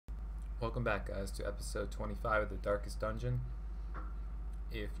Welcome back, guys, to episode 25 of the Darkest Dungeon.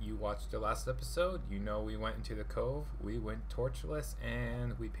 If you watched the last episode, you know we went into the Cove, we went torchless,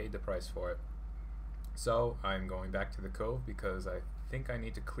 and we paid the price for it. So, I'm going back to the Cove because I think I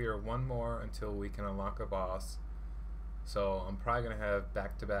need to clear one more until we can unlock a boss. So, I'm probably going to have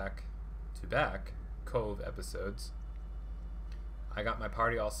back-to-back Cove episodes. I got my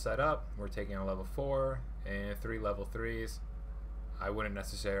party all set up. We're taking a level 4 and 3 level 3s. I wouldn't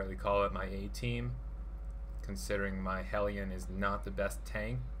necessarily call it my A team, considering my Hellion is not the best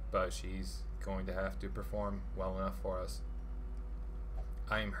tank, but she's going to have to perform well enough for us.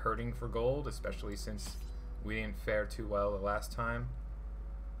 I am hurting for gold, especially since we didn't fare too well the last time.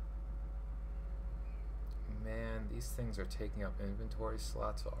 Man, these things are taking up inventory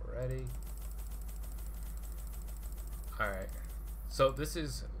slots already. Alright, so this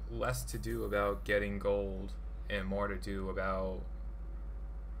is less to do about getting gold and more to do about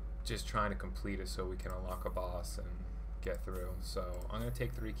just trying to complete it so we can unlock a boss and get through. So I'm going to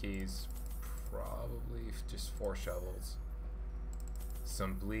take 3 keys, probably just 4 shovels,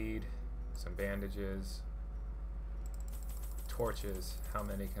 some bleed, some bandages, torches. How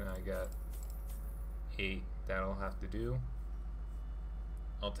many can I get? 8. That'll have to do.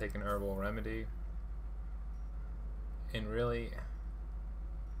 I'll take an herbal remedy. And really,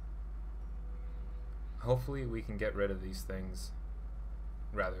 hopefully we can get rid of these things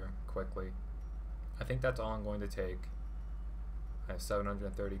rather quickly. I think that's all I'm going to take. I have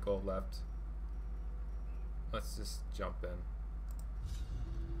 730 gold left. Let's just jump in.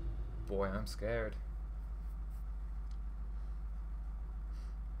 Boy, I'm scared.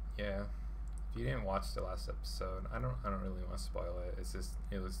 Yeah. If you didn't watch the last episode, I don't really want to spoil it. It's just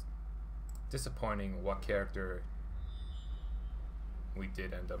it was disappointing what character we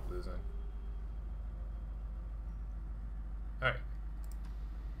did end up losing. Alright.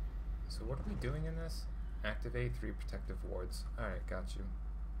 So what are we doing in this? Activate 3 protective wards. Alright, got you.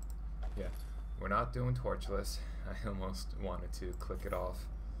 Yeah, we're not doing torchless. I almost wanted to click it off.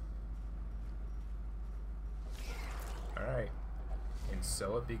 Alright, and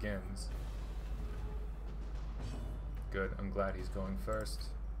so it begins. Good, I'm glad he's going first.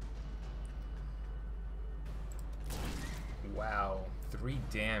 Wow, 3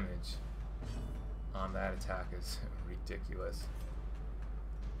 damage on that attack is ridiculous.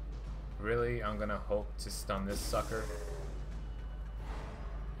 Really? I'm gonna hope to stun this sucker?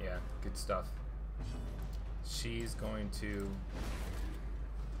 Yeah, good stuff. She's going to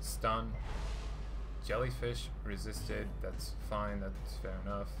stun. Jellyfish resisted. That's fine. That's fair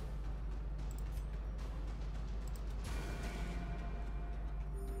enough.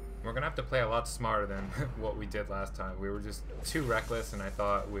 We're gonna have to play a lot smarter than what we did last time. We were just too reckless, and I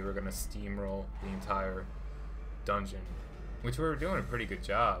thought we were gonna steamroll the entire dungeon, which we were doing a pretty good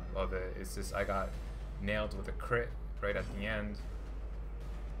job of it. It's just I got nailed with a crit right at the end.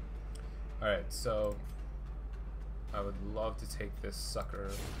 Alright, so I would love to take this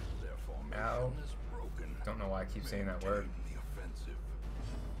sucker out. Don't know why I keep saying that word.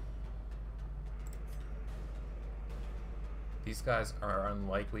 These guys are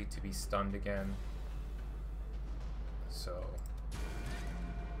unlikely to be stunned again. So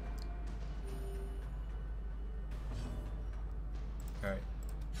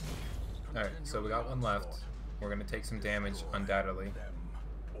Alright, so we got one left. We're gonna take some damage, undoubtedly.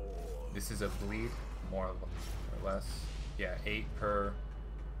 This is a bleed, more or less. Yeah, 8 per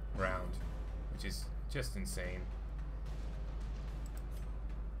round, which is just insane.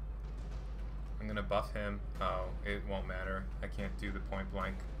 I'm gonna buff him. Oh, it won't matter. I can't do the point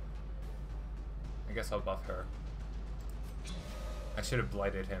blank. I guess I'll buff her. I should have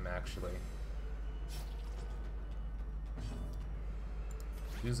blighted him, actually.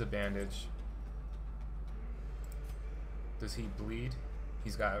 Use a bandage. Does he bleed?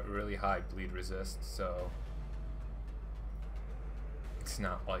 He's got really high bleed resist, so it's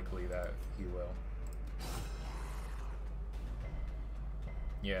not likely that he will.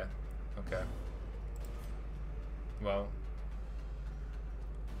 Yeah, okay. Well,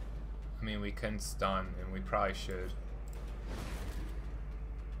 I mean, we can stun, and we probably should.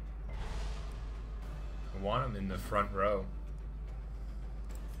 I want him in the front row.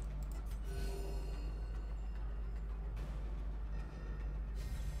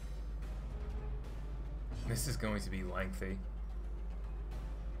 This is going to be lengthy.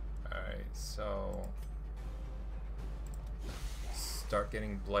 Alright, so start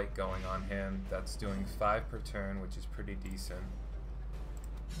getting blight going on him. That's doing 5 per turn, which is pretty decent.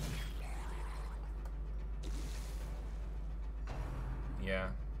 Yeah.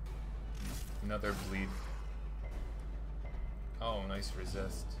 Another bleed. Oh, nice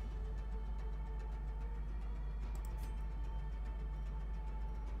resist.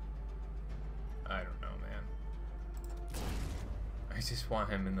 I just want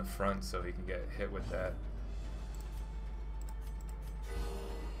him in the front so he can get hit with that.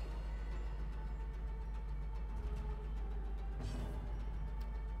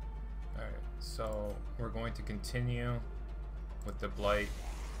 Alright, so we're going to continue with the Blight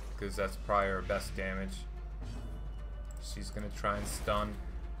because that's probably our best damage. She's gonna try and stun.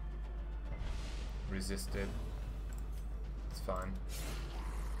 Resisted. It's fine.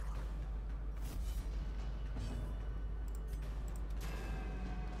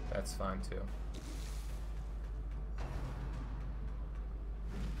 That's fine too.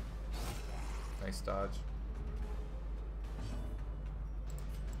 Nice dodge.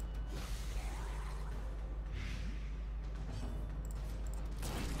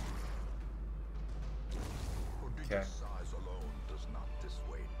 Okay. Size alone does not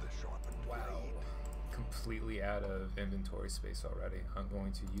dissuade the sharpened Wow. blade. Completely out of inventory space already. I'm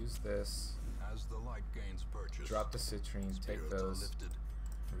going to use this. As the light gains purchase, Drop the citrine, take spirits are those, lifted,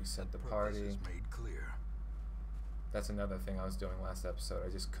 reset the purpose party. is made clear. That's another thing I was doing last episode. I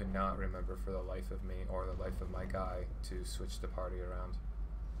just could not remember for the life of me or the life of my guy to switch the party around.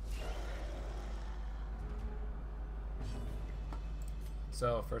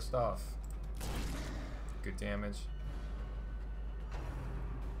 So, first off, good damage.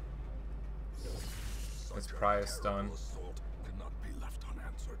 It's Such a probably a stun. terrible assault cannot be left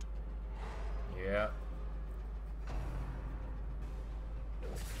unanswered. Yeah.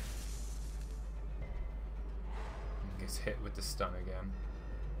 Gets hit with the stun again.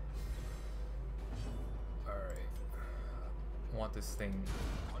 Alright. Want this thing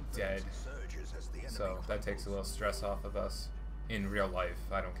dead. Surges as the enemy So that takes a little stress off of us. In real life,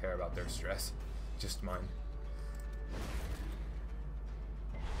 I don't care about their stress. Just mine.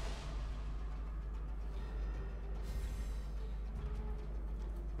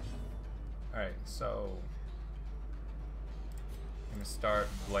 Alright, so I'm gonna start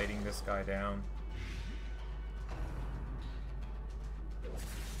blighting this guy down.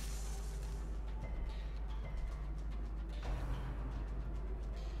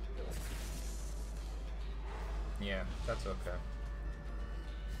 Yeah, that's okay.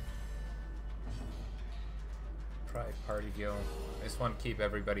 Probably party heal. I just want to keep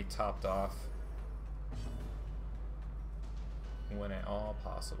everybody topped off when at all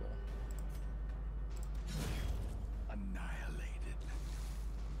possible. Annihilated.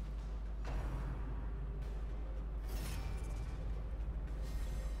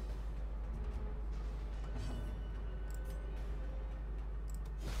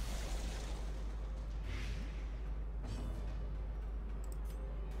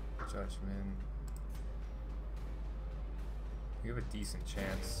 Judgment. You have a decent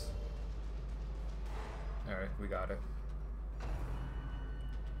chance. Alright, we got it.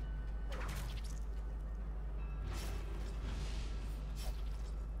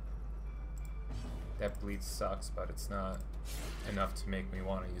 That bleed sucks, but it's not enough to make me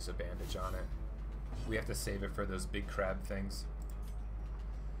want to use a bandage on it. We have to save it for those big crab things.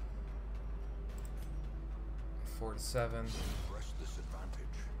 4 to 7. Press this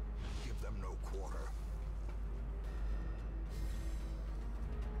advantage. Give them no quarter.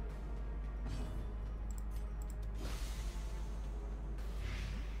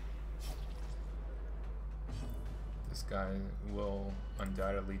 This guy will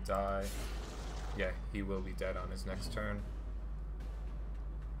undoubtedly die. Yeah, he will be dead on his next turn.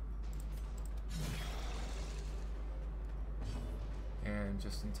 And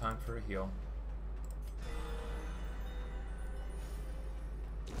just in time for a heal.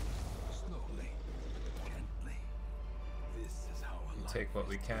 Slowly, gently. This is how a life Take what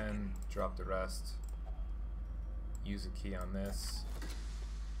we is can, taken. drop the rest. Use a key on this.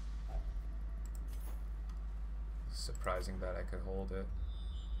 Surprising that I could hold it.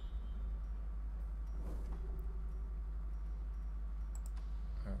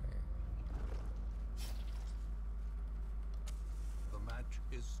 Alright. The match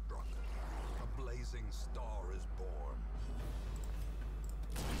is struck. A blazing star is born.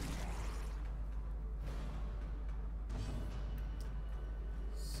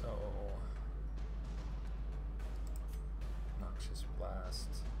 So Noxious Blast.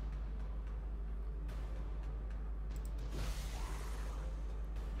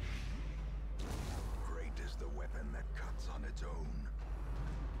 Great is the weapon that cuts on its own.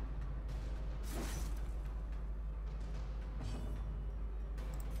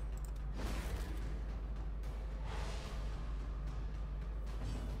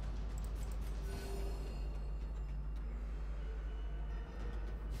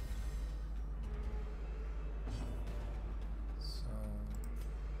 So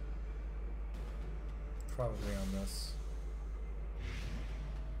probably on this.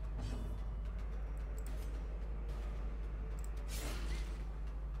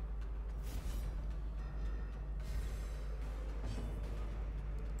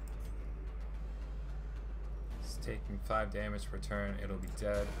 taking 5 damage per turn, it'll be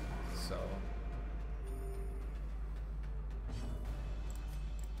dead. So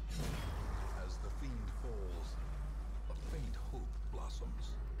As the fiend falls, a faint hope blossoms.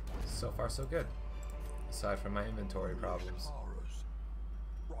 so far so good. Aside from my inventory problems. Horrors,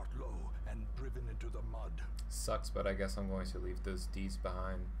 brought low and driven into the mud. Sucks, but I guess I'm going to leave those deeds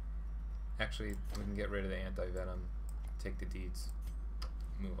behind. Actually, we can get rid of the anti-venom, take the deeds,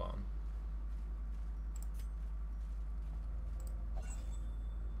 move on.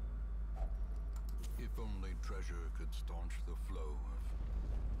 If only treasure could staunch the flow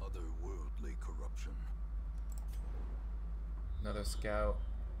of otherworldly corruption. Another scout.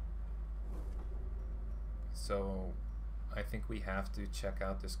 So I think we have to check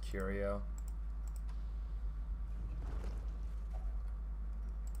out this curio.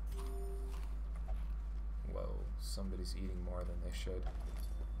 Whoa, somebody's eating more than they should.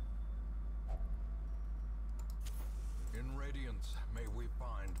 In Radiance, may we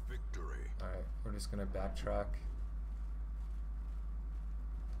find victory. Alright, we're just gonna backtrack.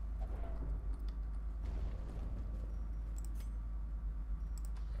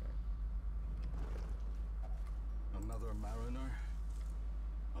 Another mariner,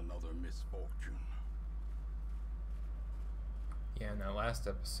 another misfortune. Yeah, in that last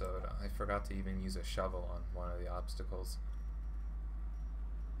episode, I forgot to even use a shovel on one of the obstacles.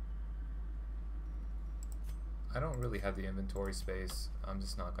 I don't really have the inventory space. I'm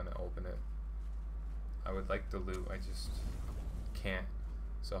just not going to open it. I would like the loot, I just can't.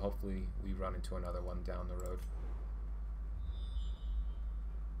 So hopefully we run into another one down the road.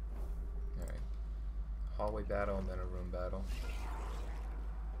 Alright. Hallway battle and then a room battle.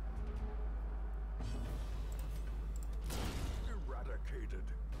 Eradicated.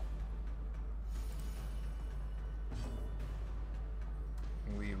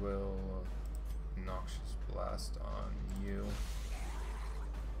 We will Noxious Blast on you.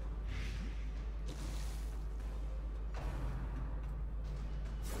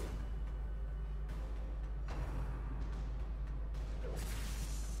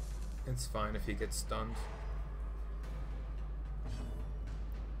 It's fine if he gets stunned.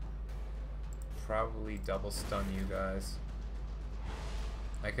 Probably double stun you guys.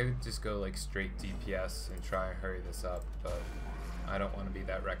 I could just go like straight DPS and try and hurry this up, but I don't want to be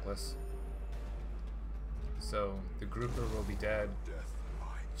that reckless. So the grouper will be dead.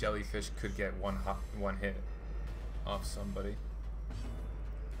 Jellyfish could get one hit off somebody,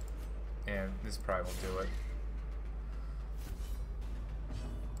 and this probably will do it.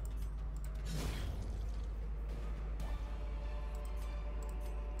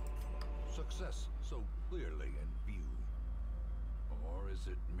 Success so clearly in view. Or is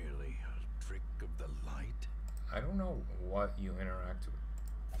it merely a trick of the light? I don't know what you interact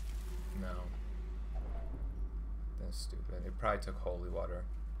with. No. That's stupid. It probably took holy water.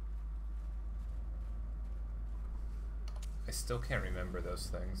 I still can't remember those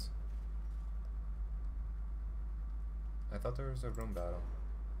things. I thought there was a room battle.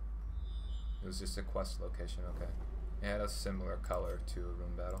 It was just a quest location, okay. It had a similar color to a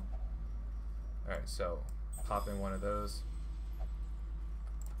room battle. Alright, so pop in one of those.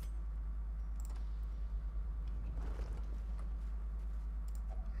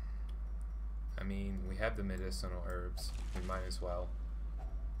 I mean, we have the medicinal herbs. We might as well.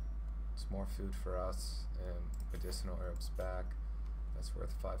 It's more food for us, and medicinal herbs back. That's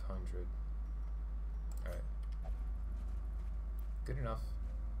worth 500. Alright. Good enough.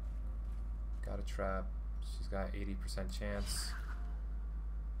 Got a trap. She's got 80% chance.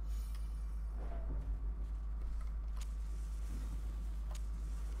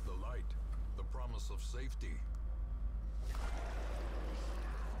 The light, the promise of safety.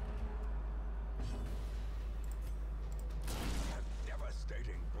 A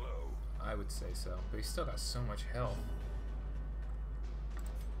devastating blow. I would say so, but he's still got so much health.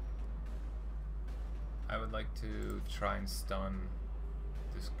 I would like to try and stun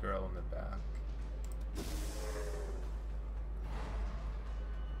this girl in the back.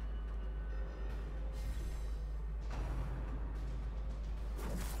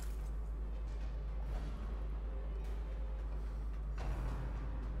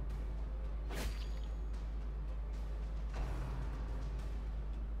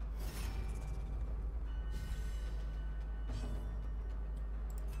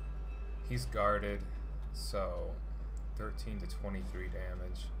 He's guarded, so 13 to 23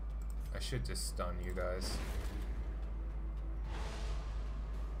 damage. I should just stun you guys.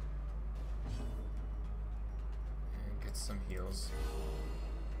 And get some heals.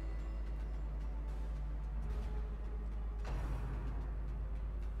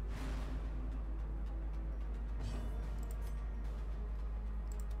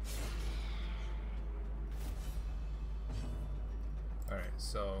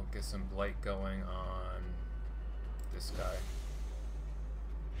 So get some blight going on this guy.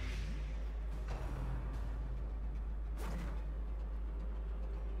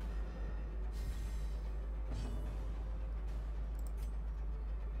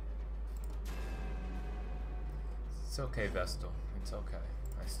 It's okay, Vestal. It's okay.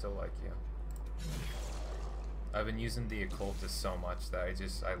 I still like you. I've been using the occultist so much that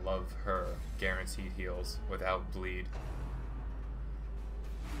I love her guaranteed heals without bleed.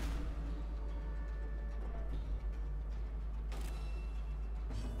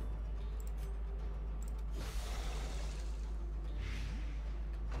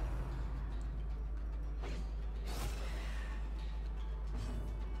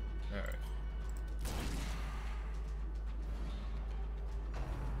 Alright.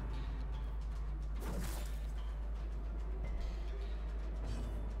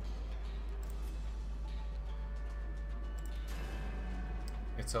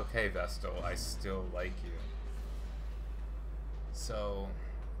 It's okay, Vestal. I still like you. So,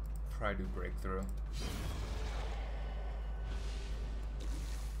 try to break through.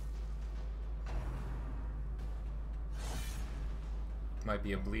 Might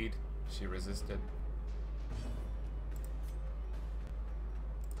be a bleed. She resisted.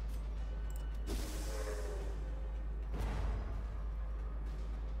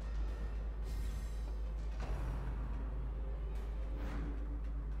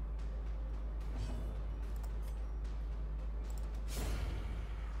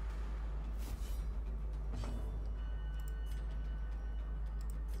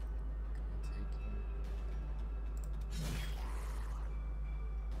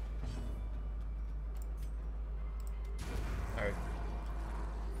 Alright.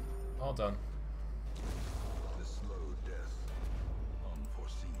 All done. The slow death.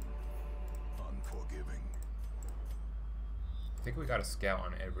 Unforeseen. Unforgiving. I think we got a scout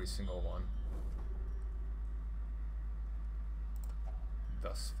on every single one.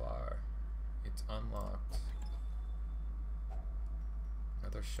 Thus far. It's unlocked.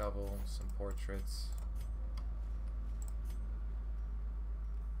 Another shovel, some portraits.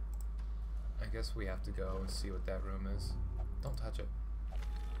 I guess we have to go and see what that room is. Don't touch it.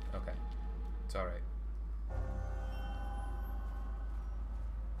 Okay. It's alright.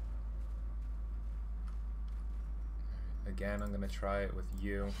 Again, I'm gonna try it with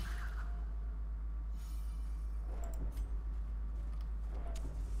you.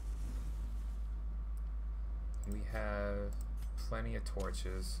 We have plenty of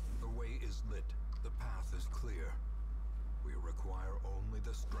torches. The way is lit. The path is clear. We require only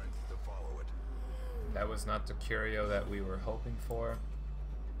the strength to follow it. That was not the curio that we were hoping for.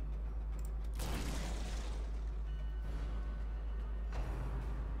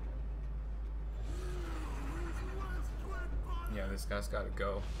 Yeah, this guy's gotta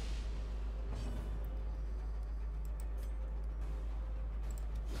go.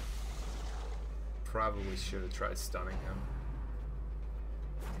 Probably should have tried stunning him.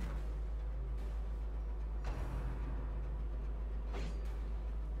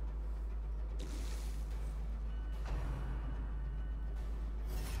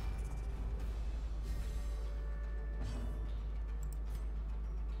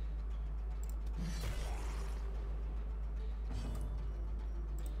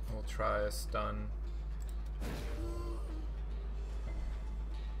 We'll try a stun.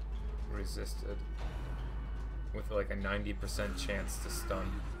 Resisted. With like a 90% chance to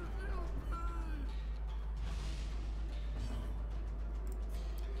stun.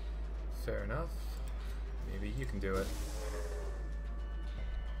 Fair enough. Maybe you can do it.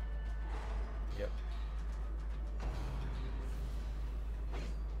 Yep.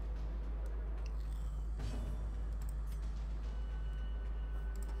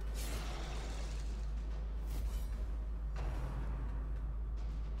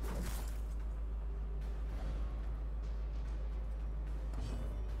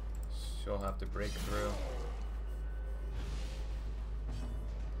 She'll have to break through.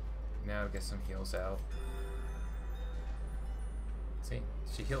 Now get some heals out. See,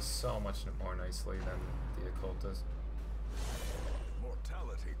 she heals so much more nicely than the occultist.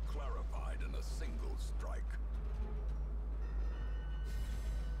 Mortality clarified in a single strike.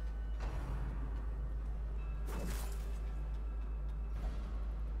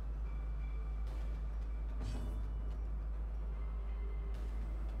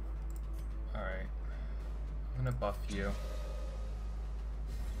 Alright. I'm gonna buff you.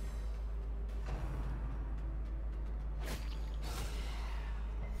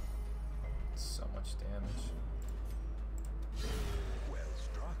 So much damage. Well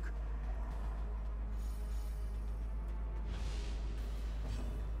struck.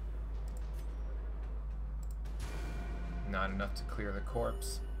 Not enough to clear the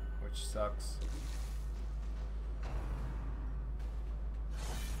corpse, which sucks.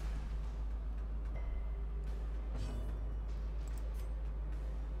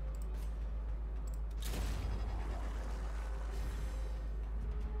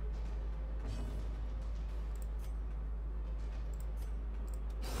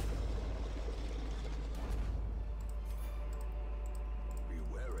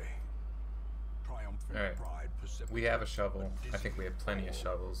 Alright, we have a shovel. I think we have plenty of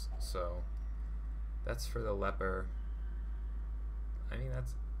shovels, so that's for the leper. I mean,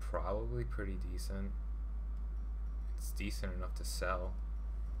 that's probably pretty decent. It's decent enough to sell.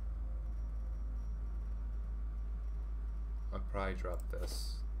 I'll probably drop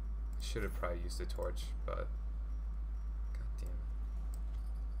this. I should have probably used a torch, but god damn it.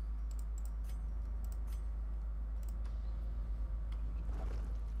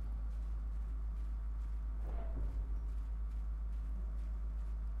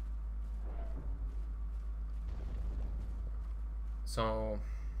 So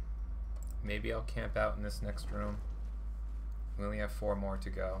maybe I'll camp out in this next room. We only have 4 more to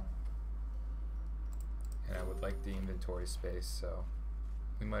go. And I would like the inventory space, so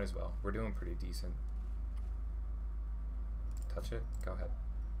we might as well. We're doing pretty decent. Touch it? Go ahead.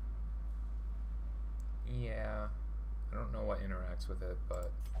 Yeah. I don't know what interacts with it,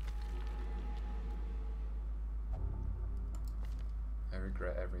 but I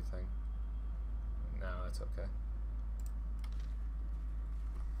regret everything. No, it's okay.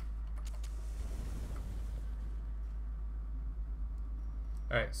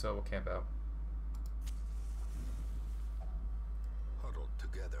 Alright, so we'll camp out. Huddled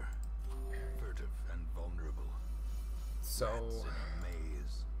together, furtive and vulnerable. So, Rats in a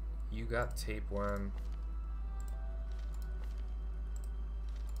maze. You got tapeworm.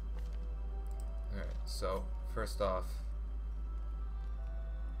 Alright, so first off,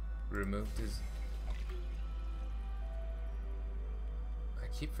 removed his... I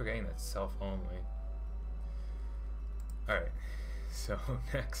keep forgetting that's self only. Alright. So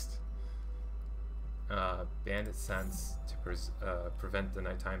next, bandit sense to prevent the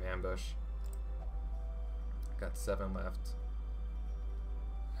nighttime ambush. Got 7 left.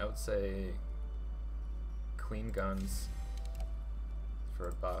 I would say clean guns for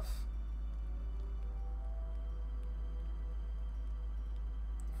a buff.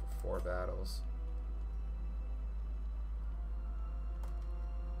 For 4 battles.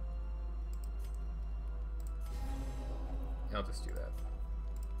 I'll just do that.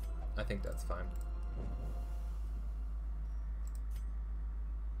 I think that's fine.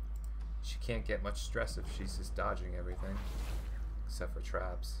 She can't get much stress if she's just dodging everything, except for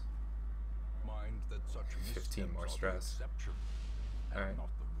traps. Mind that such 15 more stress. Alright.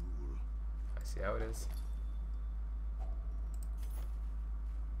 I see how it is.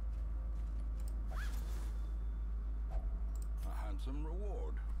 A handsome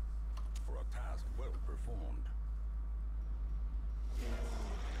reward for a task well performed.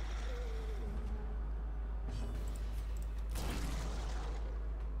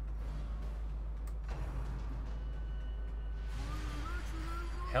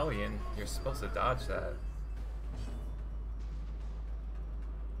 Hellion, you're supposed to dodge that.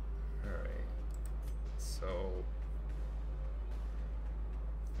 Alright. So,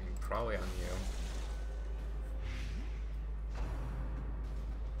 I mean, probably on you.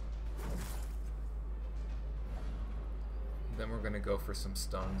 Then we're gonna go for some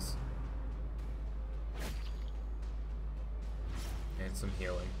stuns. And some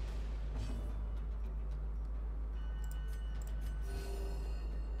healing.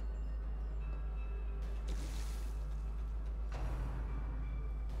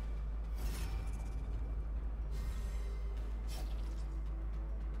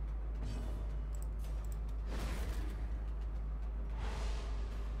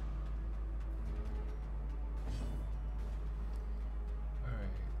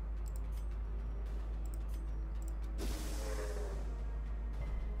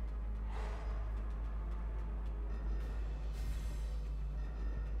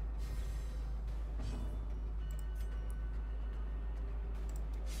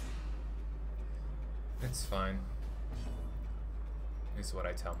 It's fine, is what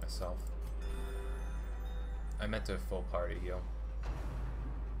I tell myself. I meant a full party heal.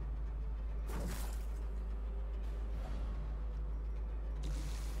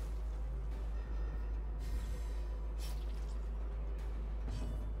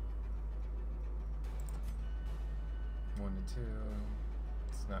 One to 2.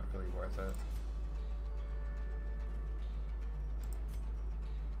 It's not really worth it.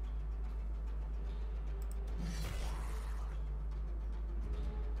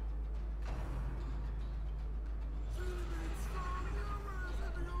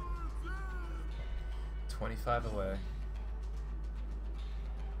 25 away.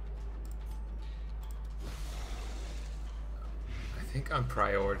 I think I'm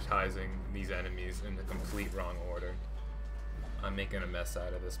prioritizing these enemies in the complete wrong order. I'm making a mess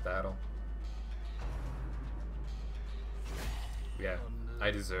out of this battle. Yeah, I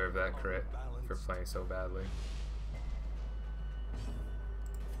deserve that crit for playing so badly.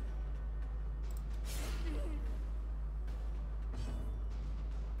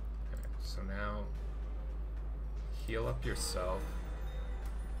 Okay, so now heal up yourself.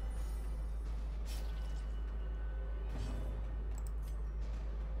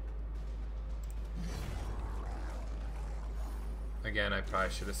 Again, I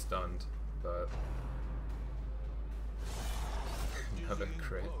probably should have stunned, but another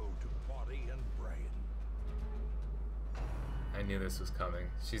crit. I knew this was coming.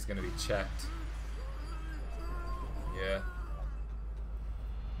 She's gonna be checked. Yeah.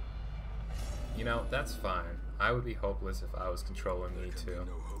 You know, that's fine. I would be hopeless if I was controlling me too.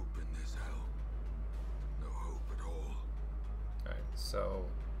 No hope in this hell. No hope at all. Alright, so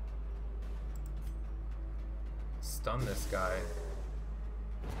stun this guy,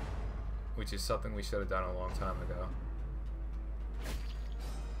 which is something we should have done a long time ago.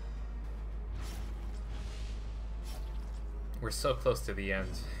 We're so close to the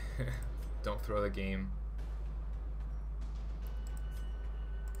end. Don't throw the game.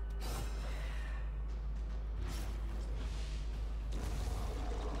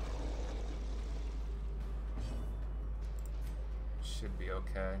 Should be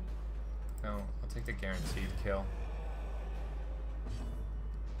okay. No, I'll take the guaranteed kill.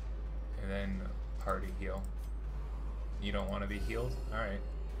 And then party heal. You don't want to be healed? Alright.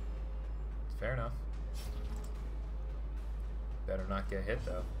 Fair enough. Better not get hit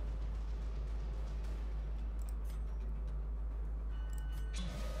though.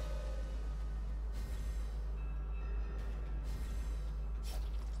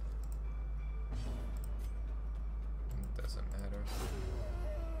 It doesn't matter.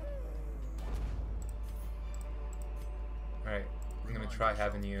 Alright, I'm gonna try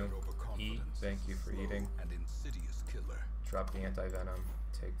having you eat. Thank you for eating. An insidious killer. Drop the anti-venom.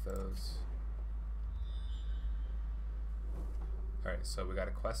 Take those. Alright, so we got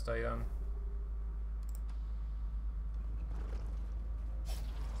a quest item.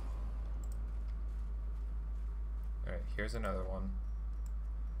 Alright, here's another one.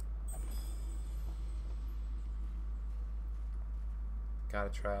 Got a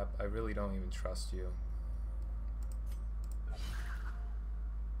trap. I really don't even trust you.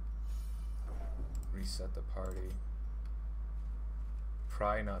 Reset the party.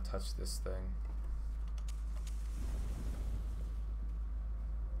 Probably not touch this thing.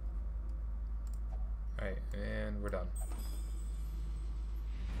 Alright, and we're done.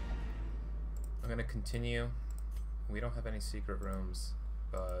 I'm gonna continue. We don't have any secret rooms,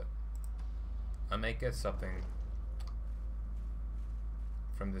 but I might get something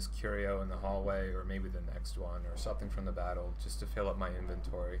from this curio in the hallway, or maybe the next one, or something from the battle, just to fill up my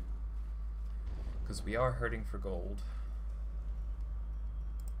inventory. Because we are hurting for gold.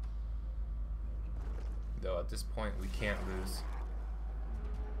 Though at this point we can't lose.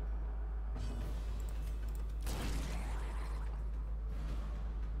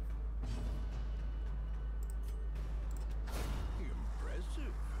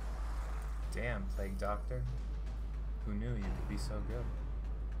 Impressive. Damn, Plague Doctor. Who knew you could be so good?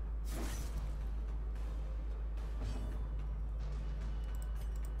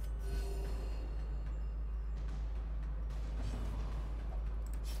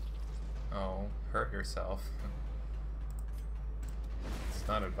 Oh, hurt yourself. It's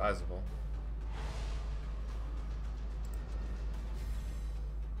not advisable.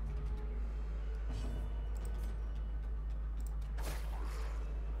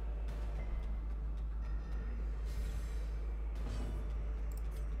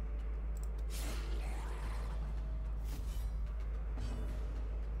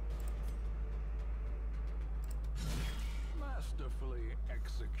 Masterfully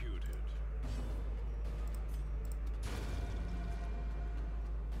executed.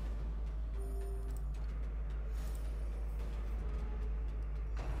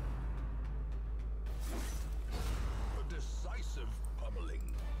 A decisive pummeling.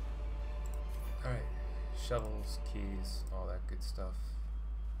 Alright, shovels, keys, all that good stuff.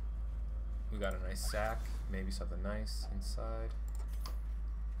 We got a nice sack, maybe something nice inside.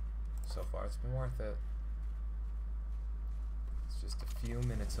 So far it's been worth it. It's just a few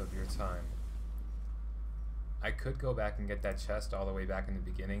minutes of your time. I could go back and get that chest all the way back in the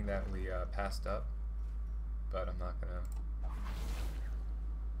beginning that we passed up, but I'm not gonna.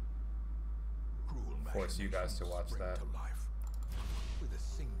 Cruel force you guys to watch that. To life with a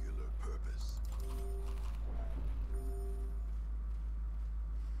singular purpose.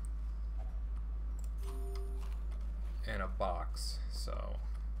 And a box, so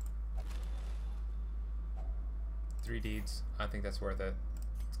 3 deeds. I think that's worth it.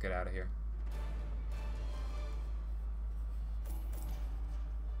 Let's get out of here.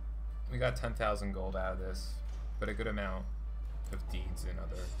 We got 10,000 gold out of this, but a good amount of deeds and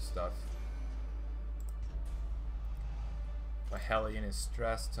other stuff. My Hellion is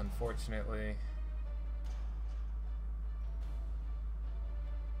stressed, unfortunately.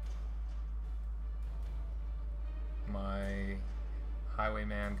 My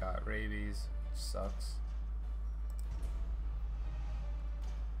Highwayman got rabies, which sucks.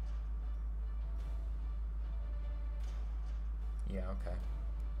 Yeah, okay.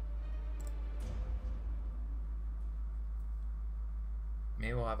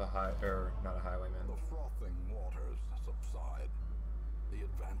 Maybe we'll have a not a Highwayman. The frothing waters subside. The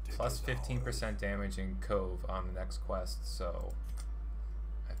advantage Plus is 15% ours. damage in Cove on the next quest, so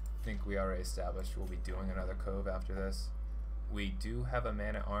I think we already established we'll be doing another Cove after this. We do have a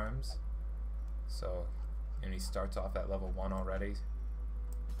man-at-arms, so, and he starts off at level 1 already.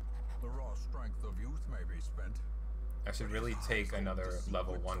 The raw strength of youth may be spent. I should really take another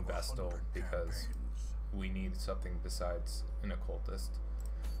level 1 Vestal because we need something besides an occultist.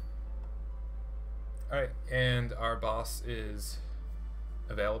 Alright, and our boss is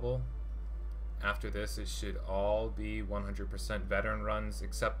available. After this, it should all be 100% veteran runs,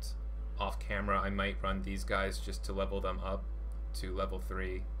 except off camera I might run these guys just to level them up to level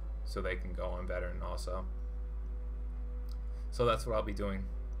 3 so they can go on veteran also. So that's what I'll be doing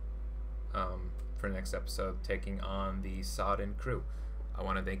for the next episode, taking on the Sodden crew. I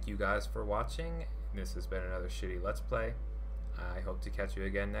want to thank you guys for watching. This has been another shitty Let's Play. I hope to catch you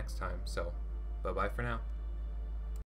again next time, so bye bye for now.